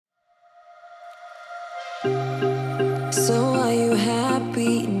So are you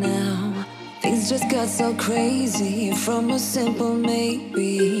happy now? Things just got so crazy from a simple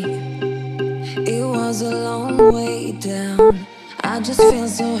maybe. It was a long way down. I just feel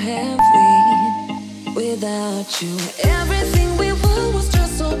so heavy without you. Everything we were was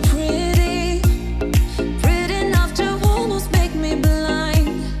just so pretty, pretty enough to almost make me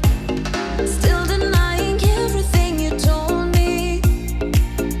blind. Still denying everything you told me.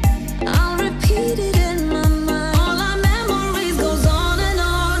 I'll repeat it in my mind. All our memories goes on,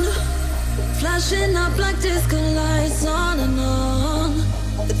 flashing up like disco lights on and on.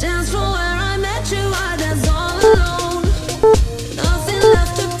 The dance floor where I met you, I danced all alone. Nothing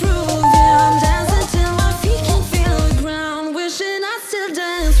left to prove, yeah, I'm dancing till my feet can feel the ground. Wishing I still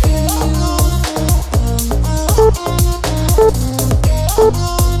dance with you.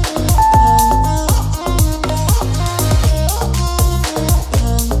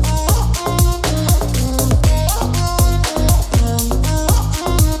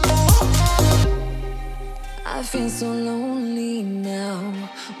 I feel so lonely now,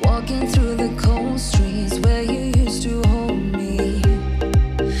 walking through the cold streets where you used to hold me.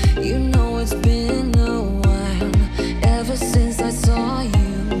 You know it's been a while, ever since I saw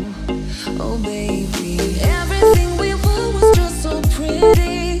you. Oh baby, everything we were was just so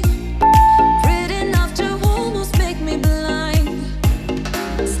pretty, pretty enough to almost make me blind.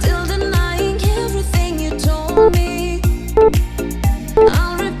 Still denying everything you told me.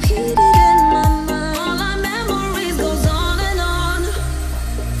 I'll repeat it in my mind. All our memories goes on,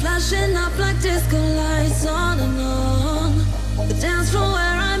 flashing up like disco lights on and on. The dance floor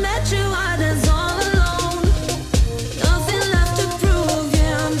where I met you, I danced all alone. Nothing left to prove,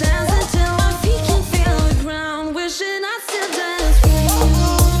 yeah, I'm dancing till my feet can feel the ground. Wishing I still dance with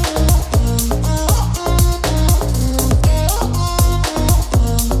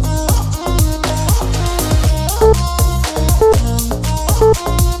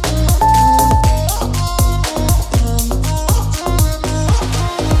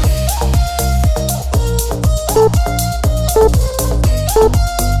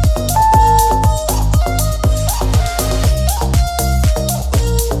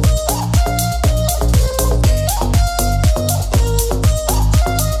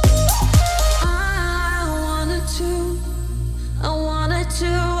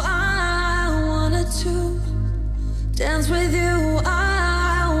dance with you.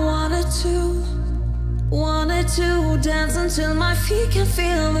 I wanted to dance until my feet can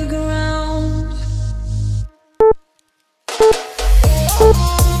feel the ground.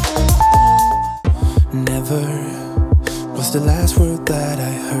 Never was the last word that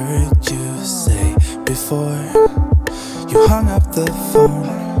I heard you say before you hung up the phone.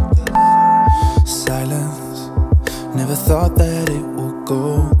 Silence, never thought that it would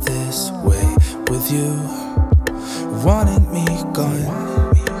go this way with you wanting me gone.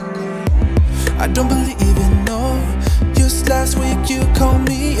 I don't believe in no. Just last week you called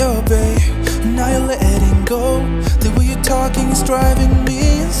me your babe, now you're letting go. The way you're talking is driving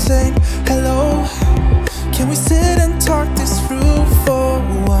me insane. Hello, can we sit and talk this through for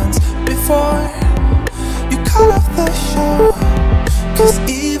once before you call off the show? Cause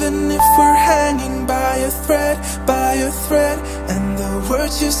even if we're hanging by a thread, and the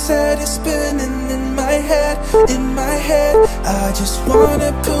words you said is spinning in my head, I just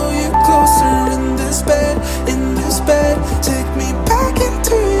wanna pull you closer in this bed, take me back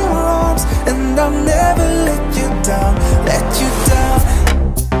into your arms, and I'll never let you down,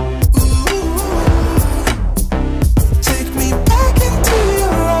 Take me back into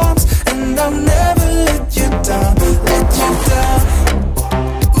your arms, and I'll never let you down,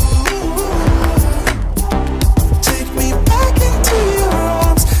 Take me back into your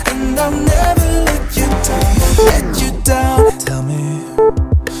arms, and I'll never let you down, Tell me,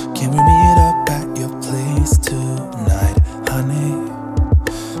 can we meet up at your place tonight, honey?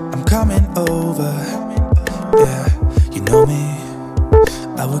 I'm coming over, yeah, you know me.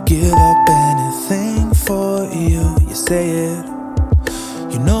 I would give up anything for you. You say it,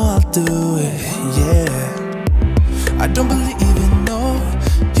 you know I'll do it, yeah. I don't believe in no.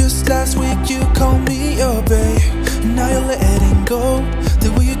 Just last week you called me your babe, now you're letting go. The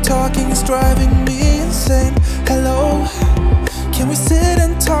way you're talking is driving me insane. Hello, can we sit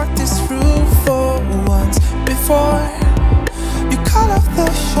and talk this through for once before you call off the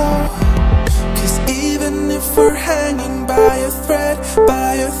show? Cause even if we're hanging by a thread,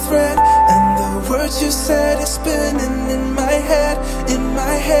 and the words you said is spinning in my head,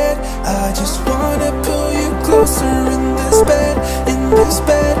 I just wanna pull you closer in this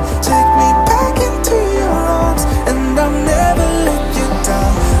bed, take me back into your arms, and I'll never let you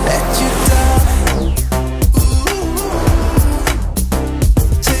down,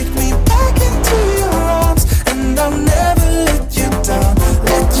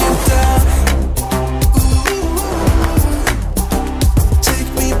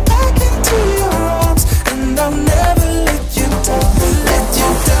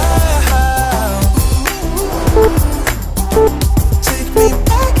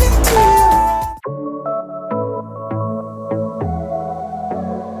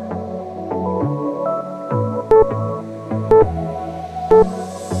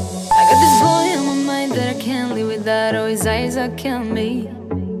 days are killing me.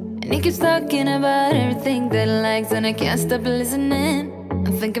 And he keeps talking about everything that he likes, and I can't stop listening.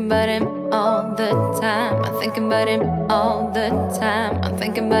 I'm thinking about him all the time. I'm thinking about him all the time. I'm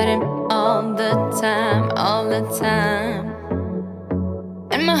thinking about him all the time, all the time.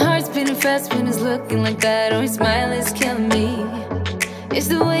 And my heart's beating fast when he's looking like that. Oh, his smile is killing me. It's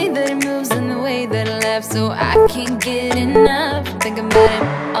the way that he moves and the way that he laughs, so I can't get enough. I'm thinking about him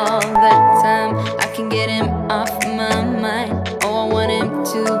all the time. I can't get him off my mind. Oh, I want him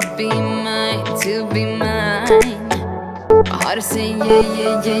to be mine, to be mine. My heart is saying yeah,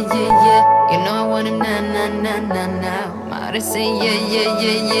 yeah, yeah, yeah, yeah. You know I want him now, now, now, now, now. My heart is saying yeah, yeah,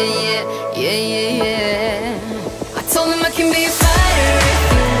 yeah, yeah, yeah, yeah, yeah, yeah. I told him I can be a fighter if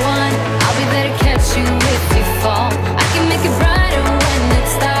you want. I'll be there to catch you if you fall. I can make it brighter when it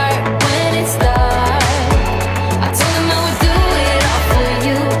starts, when it starts. I told him I would do it all for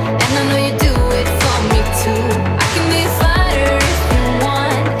you, and I know you do it for me too. I can be a fighter if you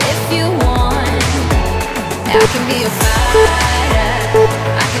want, if you want. I can be a fighter,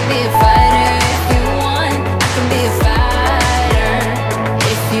 I can be a fighter if you want. I can be a fighter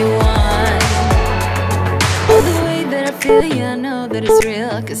if you want. Oh, the way that I feel, yeah, I know that it's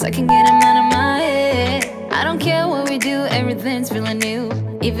real, 'cause I can get him out of my head. I don't care what we do, everything's feeling new,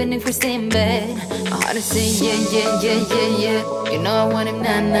 even if we stay in bed. My heart is saying yeah, yeah, yeah, yeah, yeah. You know I want him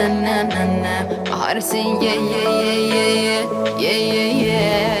now, now, now, now, now. My heart is saying yeah, yeah, yeah, yeah, yeah, yeah, yeah,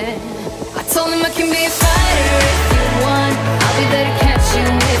 yeah. I told him I can be a fighter if you want. I'll be there to catch you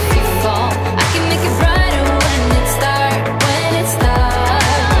if you fall. I can make it brighter when it starts, when it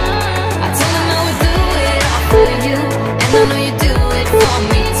starts. I told him I would do it all for you, and I know you do it for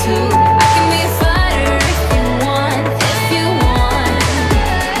me too. I can be a fighter if you want, if you want.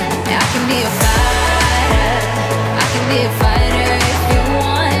 Yeah, I can be a fighter, I can be a fighter if you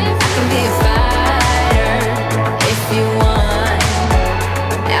want. I can be a fighter if you want.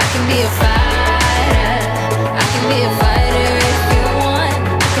 Yeah, I can be a fighter, I can be a fighter if you want.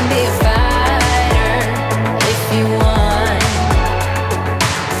 I can be a fighter if you want.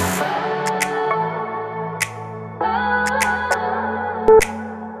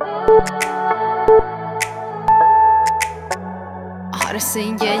 My heart is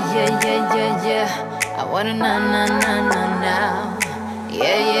saying yeah, yeah, yeah, yeah, yeah. I wanna now, now, now, now, now.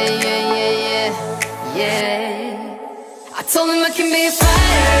 Yeah, yeah, yeah, yeah, yeah, yeah. I told him I can be a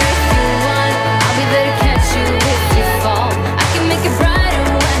fighter if you want. I'll be there to catch you if you fall. I can make it brighter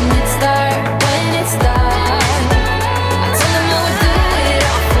when it starts, when it starts. I told him I would do it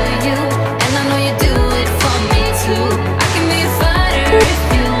all for you, and I know you do it for me too. I can be a fighter if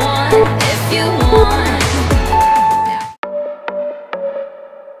you want, if you want.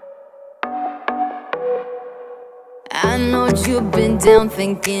 I know you've been down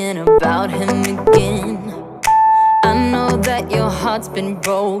thinking about him again. I know that your heart's been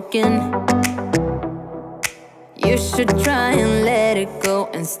broken. You should try and let it go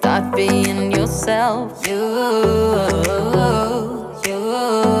and start being yourself. You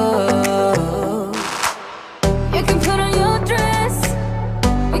can put on your dress,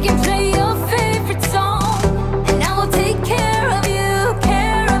 we can play your favorite song, and I will take care of you,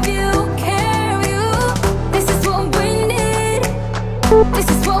 care of you, care of you. This is what we need, this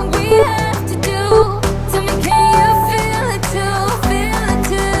is what we have to do. Tell me, can you feel it too, feel it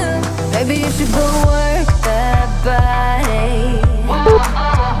too? Baby, you should go work that body.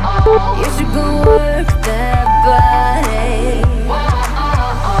 You should go work that body.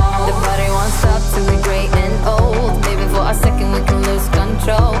 The body won't stop till we're great and old. Maybe for a second we can lose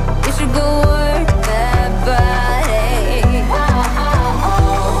control. You should go work that body.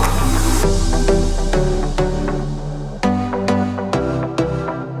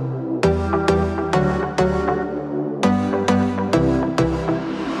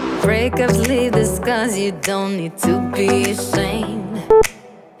 Breakups leave the scars, you don't need to be ashamed.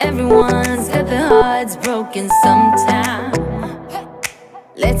 Everyone's got their hearts broken sometime.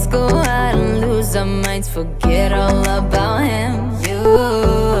 Let's go out and lose our minds, forget all about him.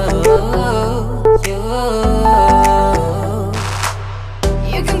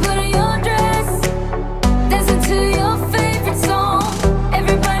 You can put on your dress, dancing to your favorite song.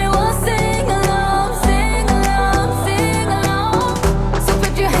 Everybody will sing along, sing along, sing along. So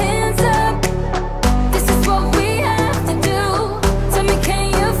put your hands up, this is what we have to do. Tell me, can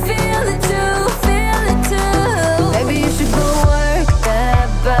you feel it too, feel it too? Baby, you should go work that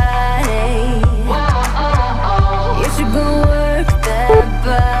body. You should go work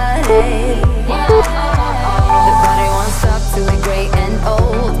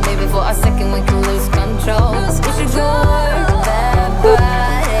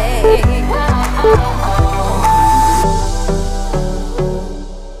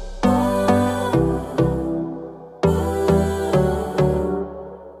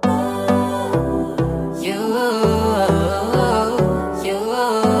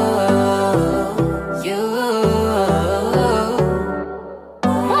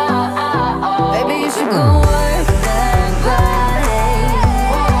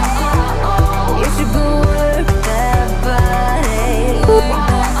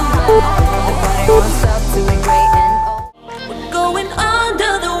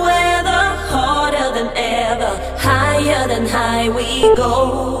we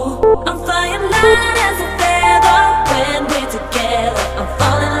go. I'm flying light as a feather when we're together. I'm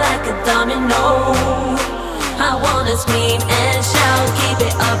falling like a domino. I wanna scream and shout, keep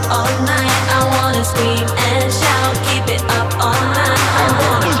it up all night. I wanna scream and shout, keep it up all night. I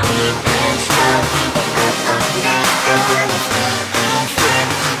wanna scream and shout, keep it up all night. I wanna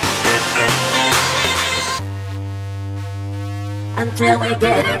until we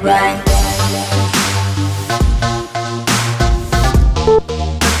get it right.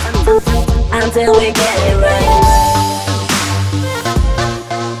 Until we get it right.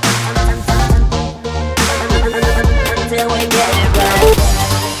 Until we get it right.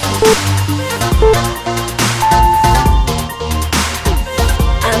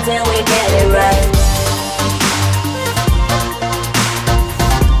 Until we get it right.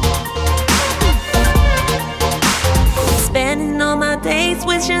 Spending all my days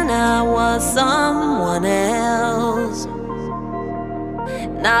wishing I was someone else.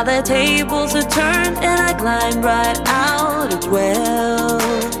 Now the tables are turned and I climb right out as well.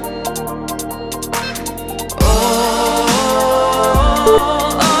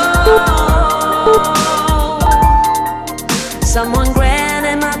 Someone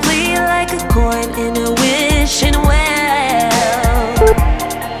granted my plea like a coin in a wishing well.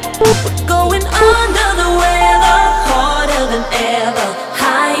 We're going under the weather, harder than ever,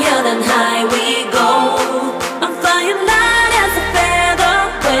 higher than high we go. I'm flying light as a feather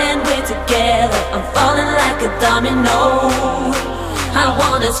when we're together. I'm falling like a domino. I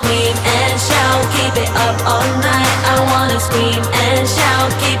wanna scream and shout, keep it up all night. I wanna scream and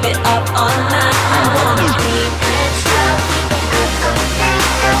shout, keep it up all night. I wanna scream and shout, keep it up all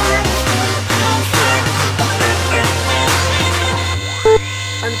night.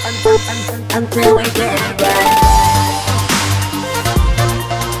 I wanna until we get it right.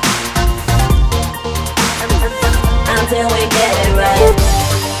 Until we get it right.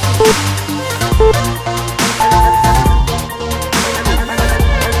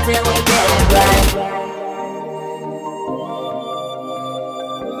 Until we get it right.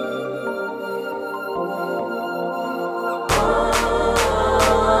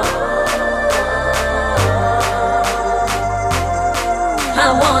 I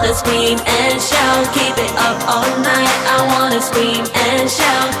wanna scream and shout, keep it up all night. I wanna scream and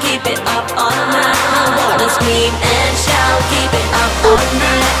shout, keep it up all night. I wanna scream and shout, keep it up all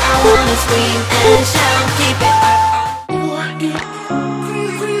night. I wanna scream and shout, keep it up.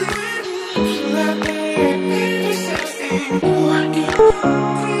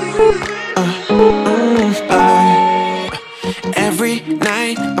 Every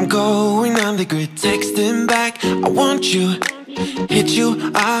night I'm going on the grid, texting back, I want you. Hit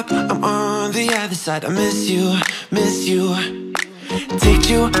you up, I'm on the other side. I miss you, miss you. Take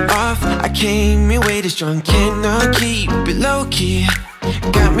you off, I came here way too strong. Cannot keep it low-key.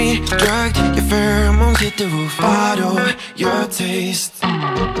 Got me drugged, your pheromones hit the roof. Auto, your taste.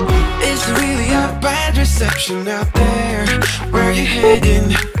 It's really a bad reception out there. Where are you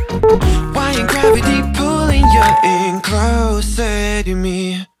heading? Why ain't gravity pulling you in closer to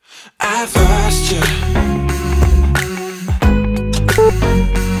me? I've lost you,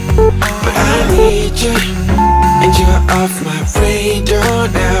 but I need you, and you're off my radar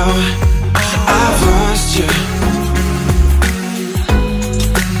now. I've lost you,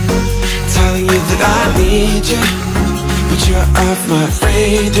 telling you that I need you, but you're off my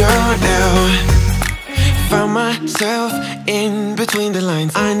radar now. Found myself in between the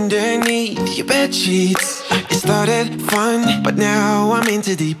lines, underneath your bed sheets. It started fun, but now I'm in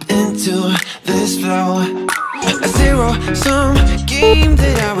too deep into this flow. A zero-sum game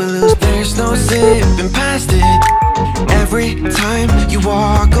that I will lose. There's no zipping past it. Every time you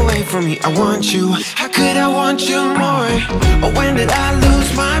walk away from me, I want you. How could I want you more? Or when did I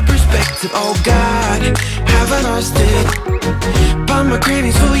lose my perspective? Oh God, have I lost it? But my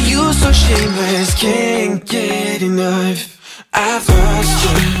cravings for you so shameless, can't get enough. I've lost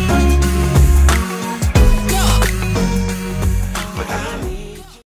you.